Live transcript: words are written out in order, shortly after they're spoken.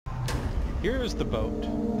Here's the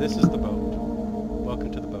boat. This is the boat.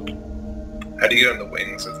 Welcome to the boat. How do you get on the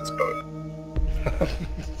wings of this boat?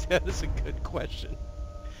 That is a good question.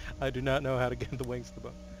 I do not know how to get in the wings of the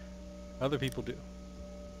boat. Other people do.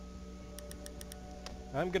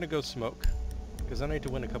 I'm gonna go smoke, because I need to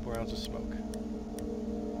win a couple rounds of smoke.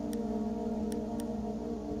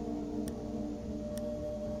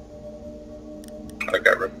 I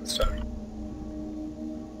got ripped this time.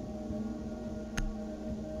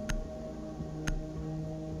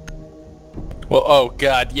 Well, oh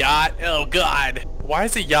god, yacht! Oh god! Why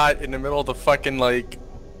is a yacht in the middle of the fucking, like,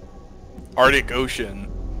 Arctic Ocean?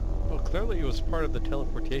 Well, clearly it was part of the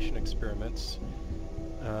teleportation experiments.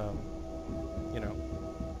 You know,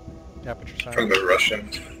 aperture science. From the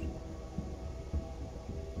Russians.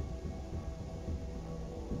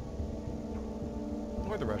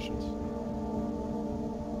 Or the Russians.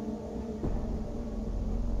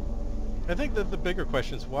 I think that the bigger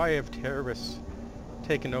question is, why have terrorists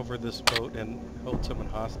taken over this boat and held someone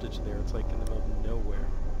hostage there? It's like in the middle of nowhere.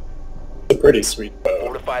 It's a pretty sweet boat.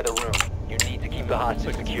 Fortify the room. You need to keep the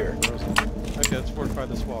hostage secure. Okay, let's fortify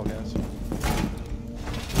this wall, guys. This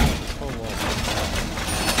whole wall.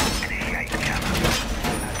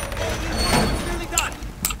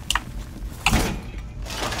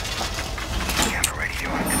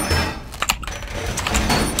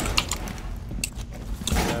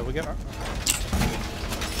 We got our...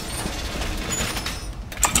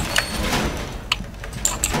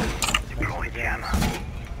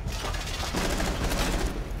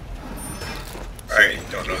 I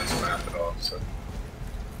don't know this map at all, so...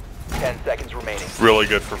 10 seconds remaining. Really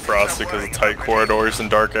good for Frost because of tight corridors and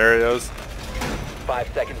dark areas.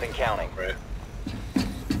 5 seconds and counting. Right.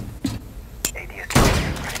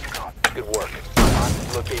 Good work.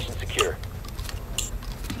 Hostage location secure.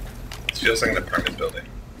 It feels like an apartment building.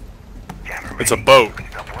 It's a boat.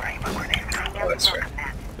 Oh, that's right.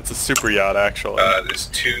 It's a super yacht, actually. There's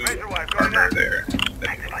two armor there.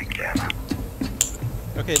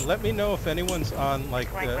 Okay, let me know if anyone's on, like,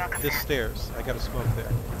 this stairs. I got a smoke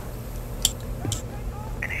there.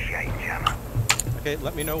 Okay,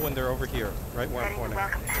 let me know when they're over here, right where I'm pointing.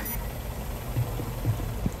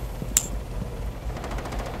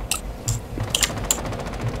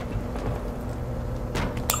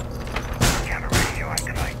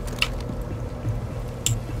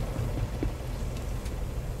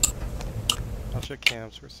 I'll check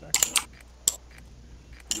cams for a sec.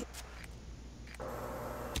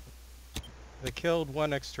 They killed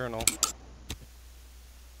one external.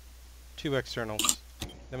 2 externals.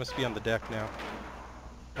 They must be on the deck now.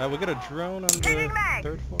 We got a drone on the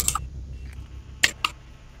 3rd floor.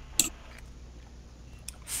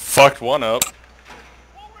 Fucked one up.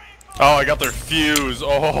 Oh, I got their fuse.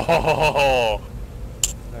 Oh.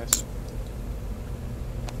 Nice.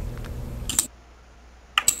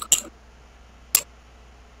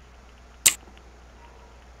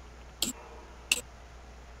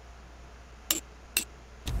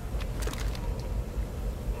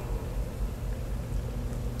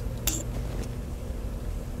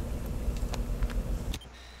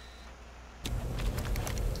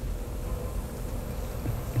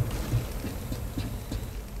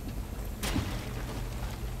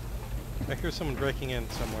 I hear someone breaking in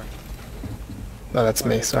somewhere. No, that's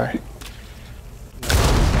me, sorry. No.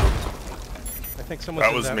 I think someone's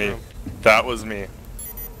That in was that me. room. That was me.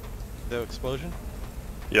 The explosion?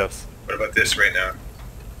 Yes. What about this right now?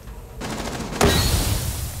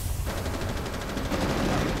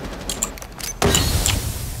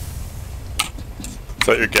 Is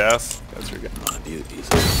that your gas? That's your gas. Yeah,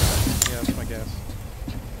 that's my guess.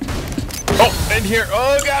 Oh, in here.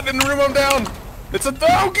 Oh god, in the room I'm down. It's a.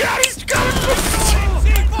 Oh god, he's coming.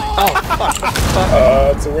 Oh, fuck.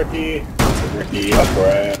 It's a rookie. It's a rookie. That's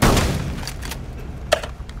where I am.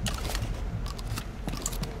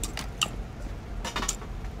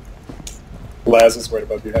 Laz is right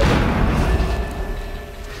above your head.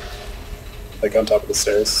 Like on top of the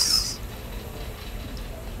stairs.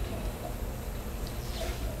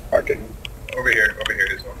 Parking. Over here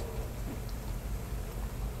as well.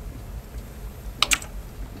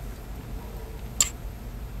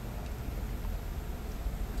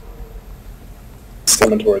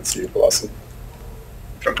 Coming towards you, Velocity.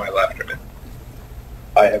 From my left, right?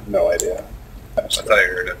 I have no idea. I thought I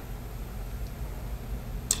heard it.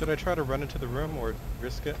 Should I try to run into the room or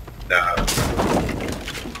risk it? Nah.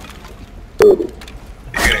 Ooh.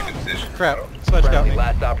 You're getting a good position. Crap, sledge got Friendly me.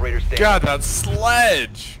 last operator standing. God, that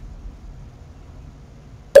sledge.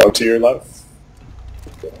 Oh, to your left.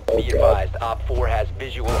 Oh Be god. advised, Op 4 has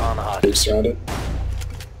visual on the You're hostage. surrounded.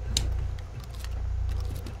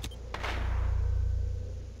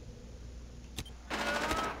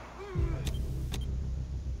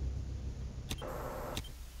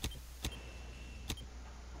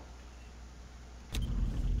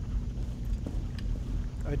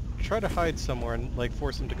 try to hide somewhere and like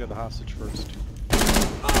force him to go to the hostage first.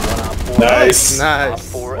 1 op 4. Nice. Op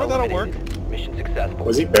Nice. 4 Well, that'll work. eliminated. Mission successful.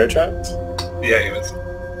 Was he bear trapped? Yeah, he was.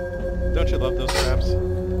 Don't you love those traps?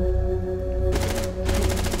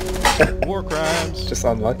 War crimes. Just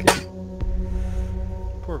unlucky.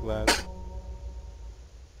 Poor Glaz.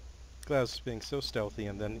 Glaz being so stealthy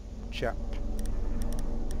and then chapped.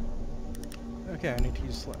 Okay, I need to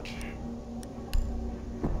use Sledge.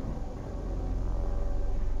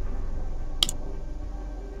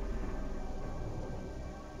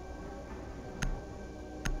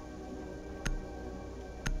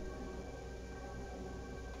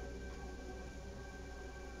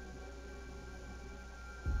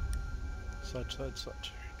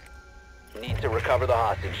 Sledge. Need to recover the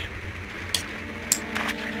hostage.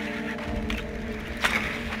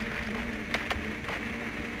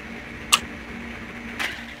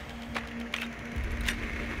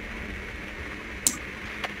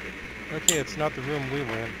 Okay, it's not the room we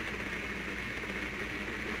were in.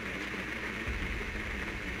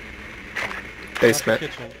 Basement.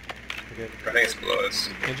 Not the kitchen. Okay, I think it's below us.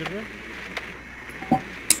 engine room?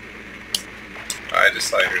 I just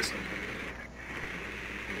saw here something.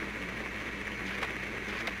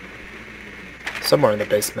 Somewhere in the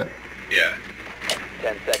basement. Yeah.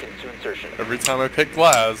 10 seconds to insertion. Every time I pick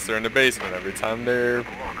glass, they're in the basement. Every time they're,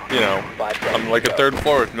 you know, 5 seconds on like to a go. 3rd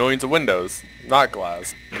floor with millions of windows. Not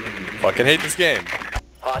glass. Fucking hate this game.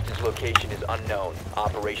 Hostage location is unknown.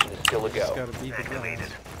 Operation is still a It's go. gotta be the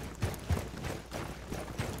Glaz.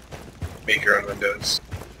 Make your own windows.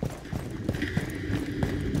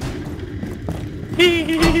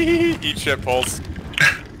 Eat shit, Pulse.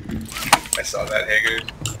 I saw that, Hager.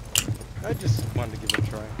 I just wanted to give it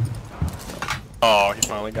a try. Oh, he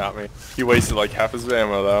finally got me. He wasted like half his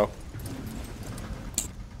ammo though.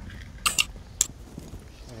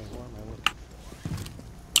 Hey, what am I looking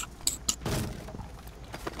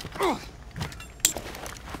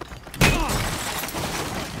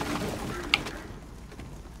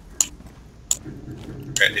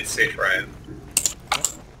Alright, it's safe, Ryan.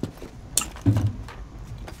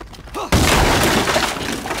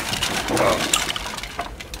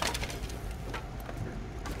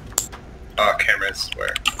 Oh, cameras,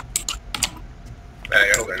 where?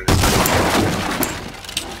 I gotta learn this.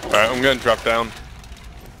 Alright, I'm gonna drop down.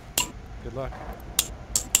 Good luck.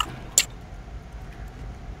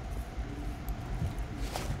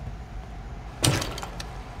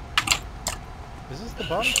 Is this the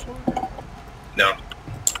bottom floor? No.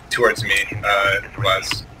 Towards me,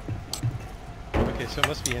 Glass. Okay, so it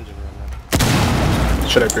must be engine room then.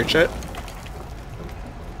 Should I breach it?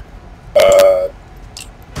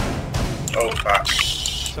 Oh, fuck.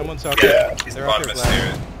 Someone's out Yeah, there. he's They're out bottom there of the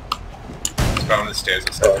stairs. He's bottom of the stairs,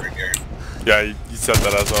 it's over here. Yeah, you said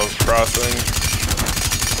that as I was crossing.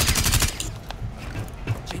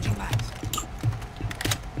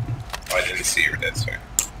 Oh, I didn't see you were dead, sorry.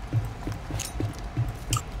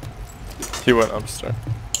 He went upstairs.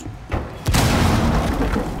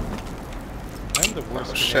 I'm the worst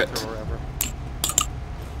Oh, grenade shit. thrower ever.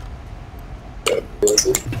 Where is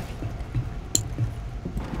it?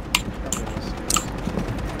 Probably on the stairs.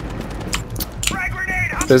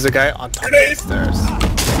 There's a guy on top of the stairs.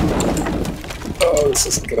 Oh, this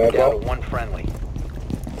isn't gonna Down to happen. 1 friendly.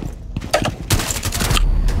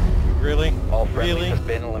 Really? All friendlies Really? have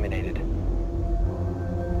been eliminated.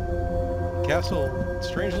 Castle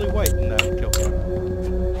strangely white in that kill cam.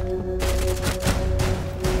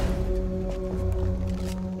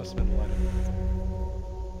 Must have been the lighting.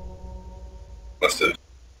 Must have.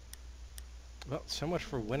 Well, so much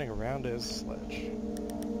for winning a round as Sledge.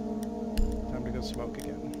 Time to go smoke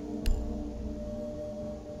again.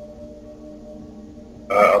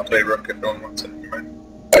 I'll play Rook if no one wants it. Never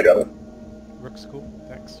mind. I got it. Rook's cool,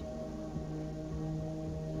 thanks.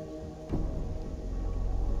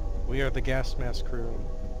 We are the gas mask crew.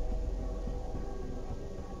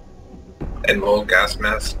 And little gas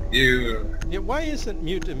mask, you. Yeah, why isn't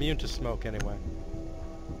Mute immune to smoke anyway?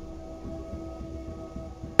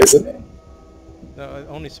 Is it? No,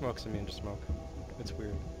 only Smoke's immune to smoke. It's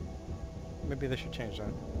weird. Maybe they should change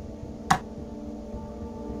that.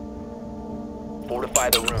 Fortify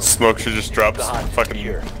the room. Smoke should just drop The hostage fucking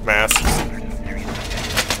secure. masks. Oh yeah,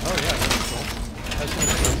 that's cool. That's when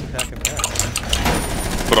the attack in there.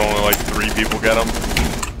 But only like 3 people get them.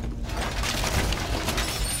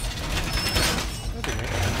 That'd be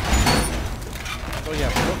neat. Oh yeah,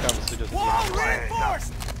 Smoke obviously doesn't. Wall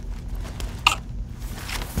reinforced!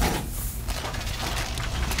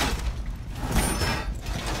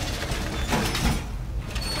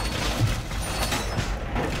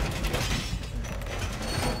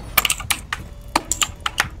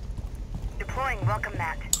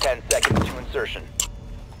 insertion.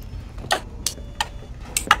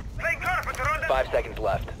 5 seconds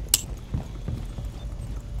left.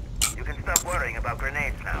 You can stop worrying about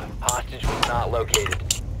grenades now. Hostage was not located.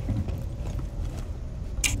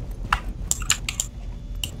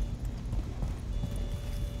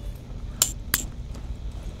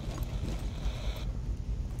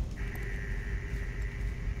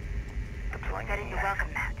 Deploying Setting the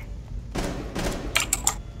welcome mat.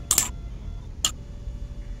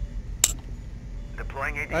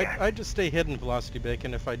 Deploying ADS. I just stay hidden, Velocity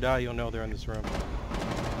Bacon. If I die, you'll know they're in this room.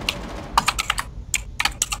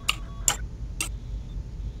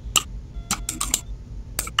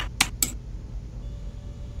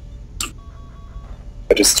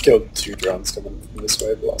 I just killed 2 drones coming from this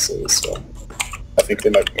way, Velocity, so I think they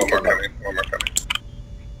might be One more coming. One more coming.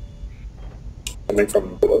 coming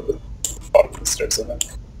from below the bottom of the stairs, I think.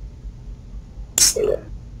 Yes, they were.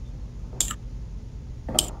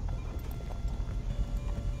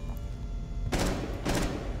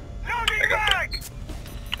 I got them.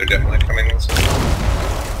 They're definitely coming this way.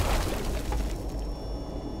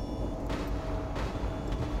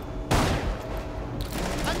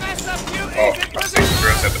 Oh, I'm seeing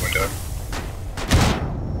drones out the window.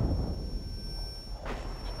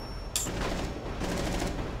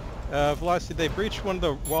 Velocity, they breached one of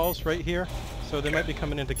the walls right here, so they might be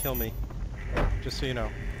coming in to kill me. Just so you know.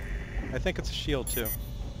 I think it's a shield too.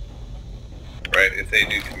 Right, if they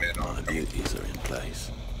do come in, I'll Our come. duties are in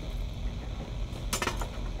place.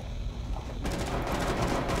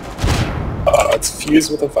 It's fused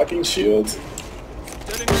with a fucking shield.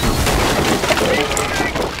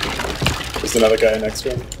 There's another guy next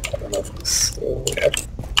to him. I don't know if he's still... Yeah.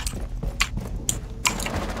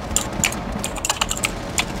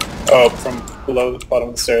 Oh, from below the bottom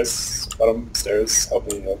of the stairs. Bottom stairs.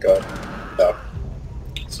 Help me, oh god. No.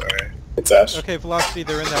 Sorry. It's Ash. Okay, Velocity,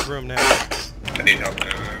 they're in that room now. I need help. No.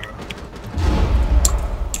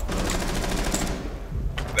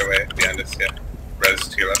 Their way, behind us, yeah. Res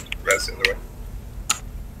to your left. Res the other way.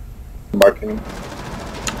 Marking him.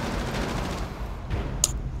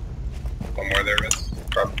 One more there, Res.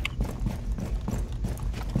 Prop.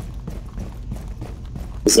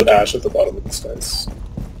 There's an Ash at the bottom of the stairs.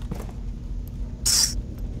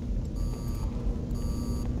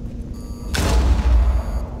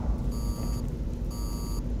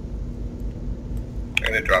 I'm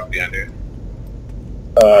gonna drop behind you.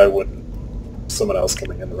 I wouldn't. Someone else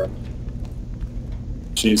coming in the room.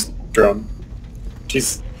 She's drone.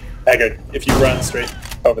 She's Haggard. If you run straight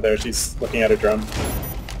over there, she's looking at her drone.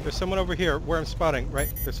 There's someone over here where I'm spotting,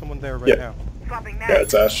 right? There's someone there right Yeah. now. Swapping Yeah, mat.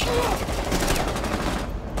 it's Ash. Is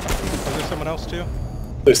there someone else too?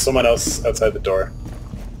 There's someone else outside the door.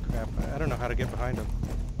 Crap, I don't know how to get behind him.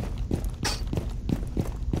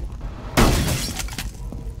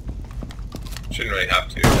 Shouldn't really have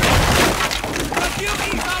to.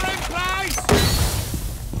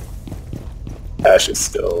 Ash is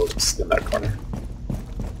still just in that corner.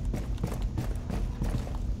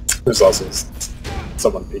 There's also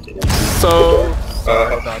someone peeking in. So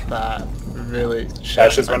sorry about that. Really.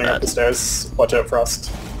 Ash is running up the stairs. Watch out,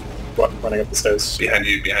 Frost. Running up the stairs. Behind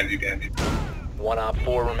you, behind you, behind you. 1 op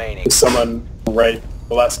 4 remaining. There's someone right.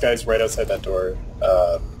 The last guy's right outside that door.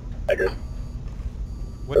 Haggard.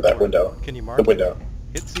 What Or that door? window. Can you mark The it? window.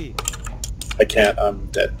 Hit C. I can't. I'm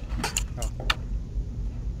dead. Oh.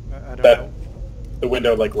 I don't That know. the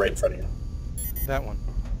window like right in front of you. That one.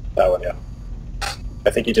 That one, yeah. I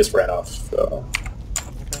think he just ran off. So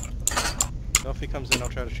Okay. Well, if he comes in, I'll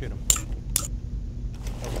try to shoot him.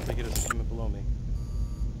 I don't think he doesn't come in below me.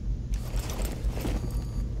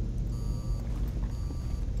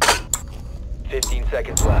 Fifteen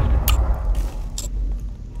seconds left.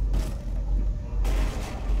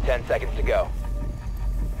 10 seconds to go.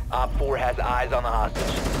 Op 4 has eyes on the hostage.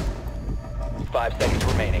 5 seconds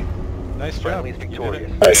remaining. Nice job. Friendly's You did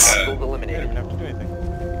victorious. it. Nice. Hostiles You didn't eliminated. have to do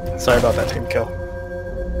anything. Sorry about that team kill.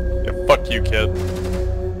 Yeah, fuck you, kid.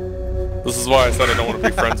 This is why I said I don't want to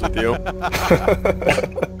be friends with you.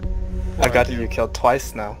 I've got you killed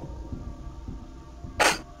twice now.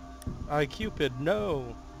 I Cupid,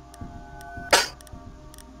 no.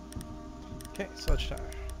 Okay, sludge time.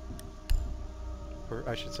 Or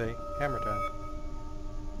I should say, hammer time.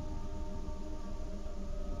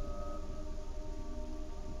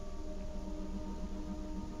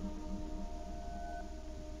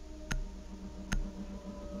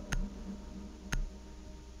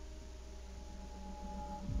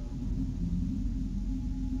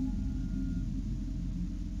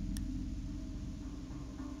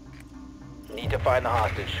 Need to find the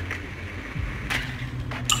hostage.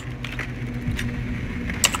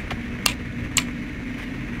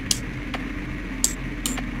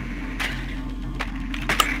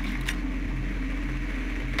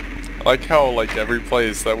 like how like every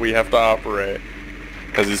place that we have to operate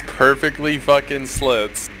has these perfectly fucking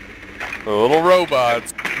slits, the little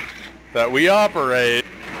robots that we operate.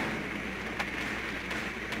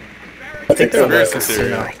 I think they're in Conspiracy the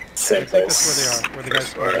theory. same I think place. that's where they are, where the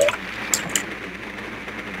guys Where- spawned.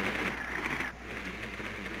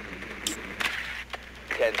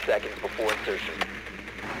 10 seconds before insertion.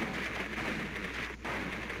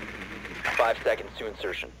 5 seconds to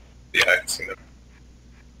insertion. Yeah, I can see them.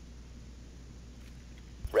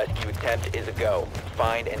 Rescue attempt is a go.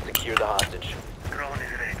 Find and secure the hostage. Drone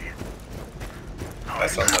is ready.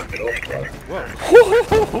 That's on the middle floor.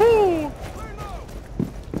 Whoa.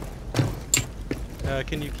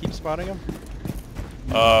 Can you keep spotting them?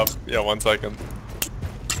 Yeah, 1 second.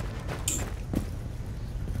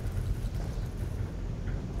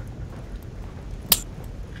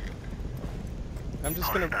 I'm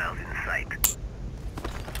just gonna... Hostiles in sight.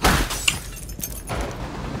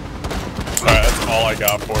 Alright, that's all I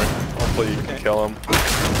got for you. Hopefully you can Okay. kill him.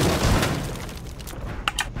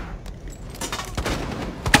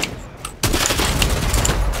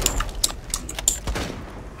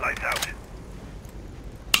 Lights out.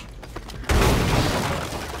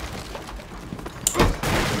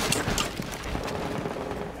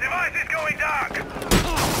 Device is going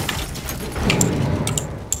dark.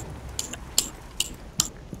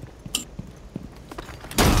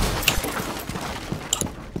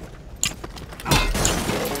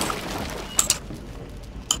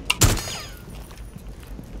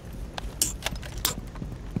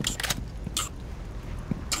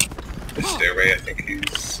 The stairway, I think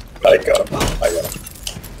he's... I got him. I got him.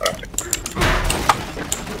 Okay.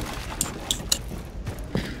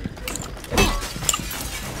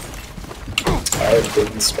 I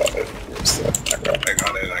didn't spot it. Where's that camera? I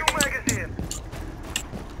got it, I No can... magazine.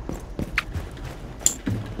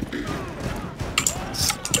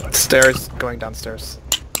 Stairs, going downstairs.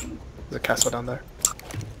 There's a castle down there.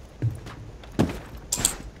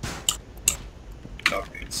 Up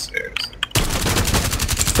these stairs.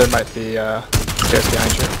 There might be stairs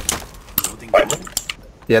behind you. Find him?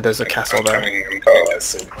 Yeah, there's a castle I'm there. coming, I'm coming. Oh, I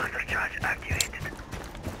see. Cluster charge activated.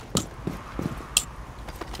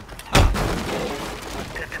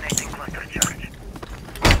 Detonating cluster charge.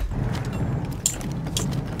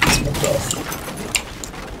 Smoked off.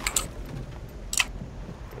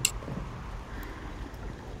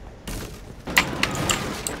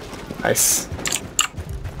 Nice.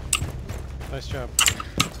 Nice job.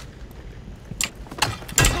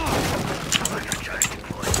 Cluster charge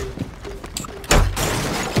deployed.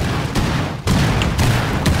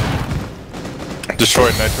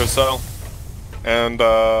 Destroyed nitro cell. And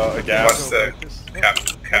a What's gas. the... Cap,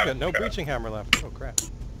 I got no breaching hammer left. Oh crap.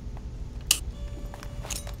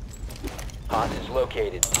 Hostage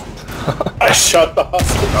located. I shot the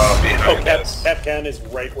hostage. Oh, behind Cap, us. Capcan is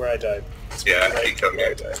right where I died. It's Yeah, right he killed me.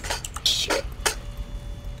 where I died. Shit.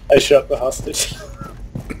 I shot the hostage.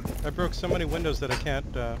 I broke so many windows that I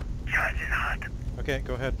can't, Charge is hot. Okay,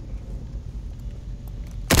 go ahead.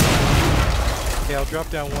 Okay, I'll drop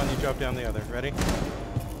down one, you drop down the other. Ready?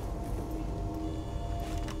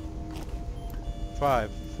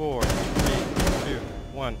 5, 4, 3, 2,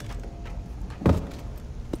 1.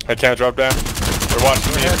 I can't drop down. They're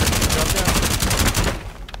watching Go me. ahead, drop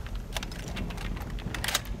down.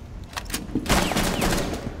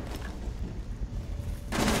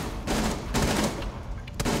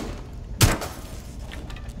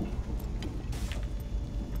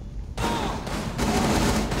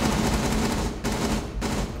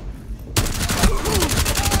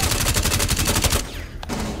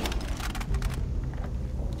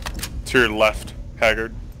 To your left,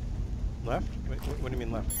 Haggard. Left? Wait, what do you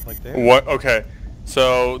mean left? Like there? What? Okay.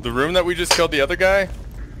 So the room that we just killed the other guy.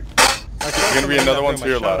 There's gonna be another one to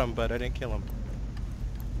your I shot left. him, but I didn't kill him.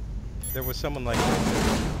 There was someone like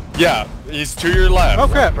right Yeah, he's to your left. there. Oh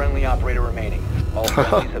crap! Friendly operator remaining. All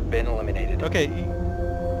friendlies have been eliminated. Okay,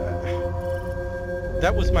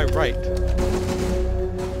 that was my right.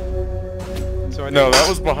 So I No, didn't- that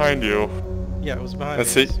was behind you. Yeah, it was behind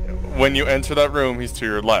Let's me. see. When you enter that room, he's to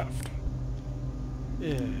your left.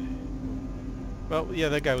 Yeah. Well, yeah,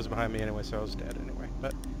 that guy was behind me anyway, so I was dead anyway.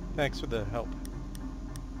 But thanks for the help.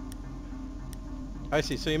 I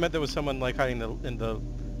see. So you meant there was someone like hiding in the...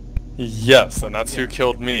 Yes, and that's who Yeah.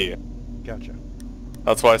 killed me. Gotcha.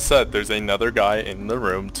 That's why I said there's another guy in the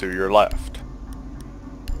room to your left.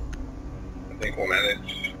 I think we'll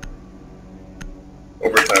manage.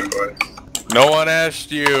 Overtime, boys. No one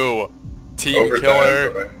asked you. Team Overtime, killer.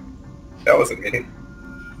 boy. That wasn't me.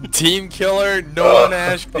 Team killer. No one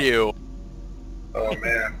asked you. Oh,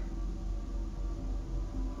 man.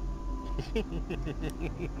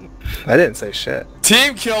 I didn't say shit.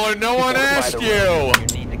 Team killer, no one By asked the you! room.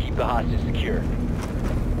 You need to keep the hostage secure.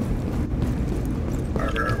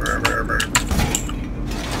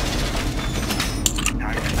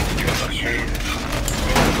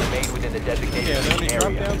 Remain within the designated Yeah, no, any drop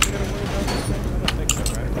area. downs we're gonna worry about this thing? I don't think so,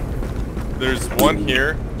 right? There's one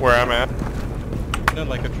here, where I'm at. No,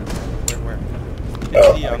 like a where?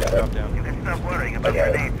 Oh, It's D on the I got it. drop down. You can stop worrying about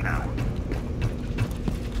Okay. grenades now.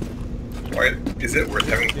 Why is it worth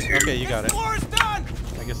having two? Okay, you got it.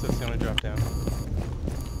 I guess that's the only drop down.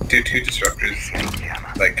 Do two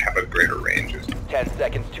disruptors like have a greater range? 10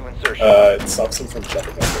 seconds to insertion. It stops him from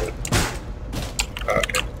jumping over it.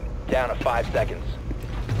 Okay. Down to 5 seconds.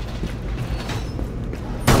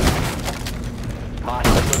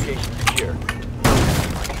 Hostage location secure.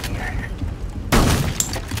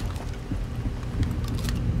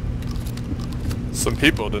 Some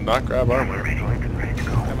people did not grab armor. Ready to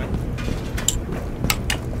go. Come in.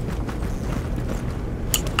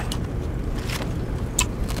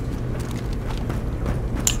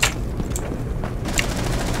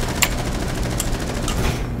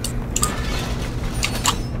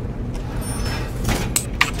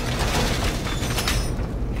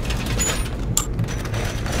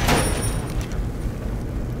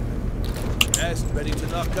 Ready to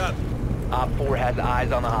knock up. Op 4 has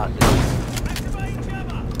eyes on the hostage.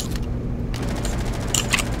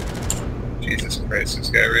 Jesus Christ, this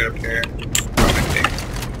guy right up here. Probably me.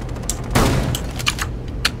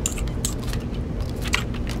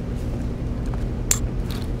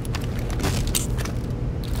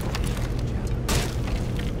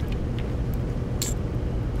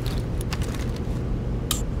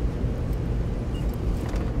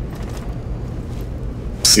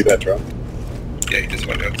 See that drone? Yeah, he just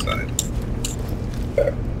went outside.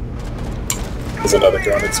 There. There's another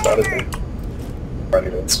drone that spotted me.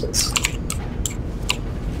 Running in space.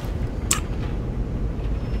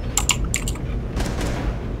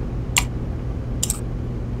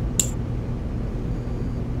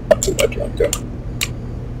 Up to that drone, go.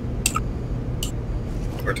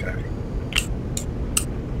 Or tag.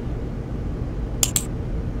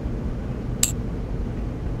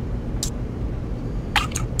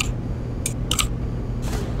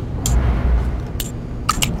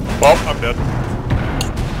 Well, I'm dead.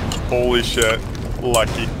 Holy shit.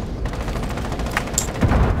 Lucky.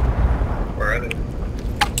 Where are they?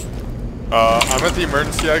 I'm at the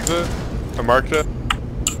emergency exit. I marked it.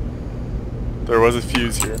 There was a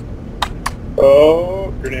fuse here.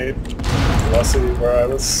 Oh, grenade. Lost see where I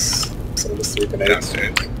was. Some of the 3 grenades.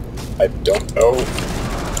 Downstairs. I don't know.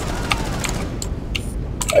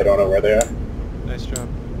 I don't know where they are. Nice job.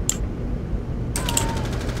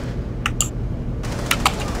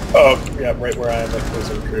 Oh, yeah, right where I am. There's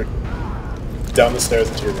a recruit. Down the stairs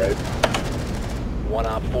to your right. 1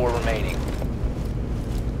 Op 4 remaining.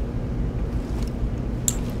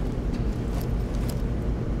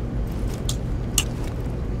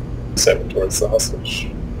 Heading towards the hostage.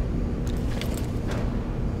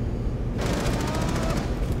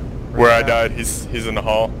 Where I died, he's in the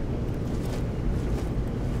hall.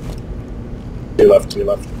 To your left, to your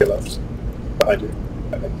left, to your left. Behind you,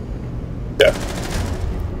 I think. Yeah.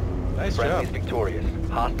 Nice Friendly's job. victorious.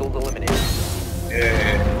 Hostiles eliminated.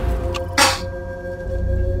 Yay.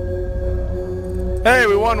 Hey,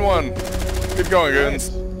 we won one! Good going, Nice.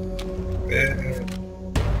 goons. Yeah.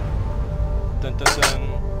 Dun dun dun.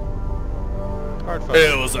 Hard fight.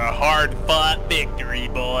 It was a hard-fought victory,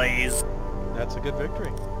 boys. That's a good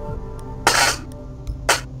victory.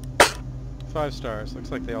 5 stars.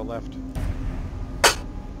 Looks like they all left.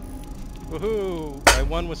 Woohoo! I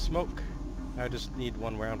won with smoke. I just need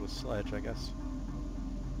 1 round with sledge, I guess.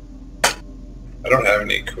 I don't have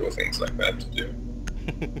any cool things like that to do.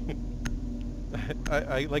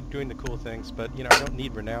 I like doing the cool things, but you know, I don't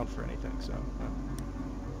need renown for anything, so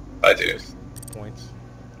I do. just points.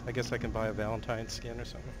 I guess I can buy a Valentine's skin or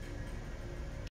something.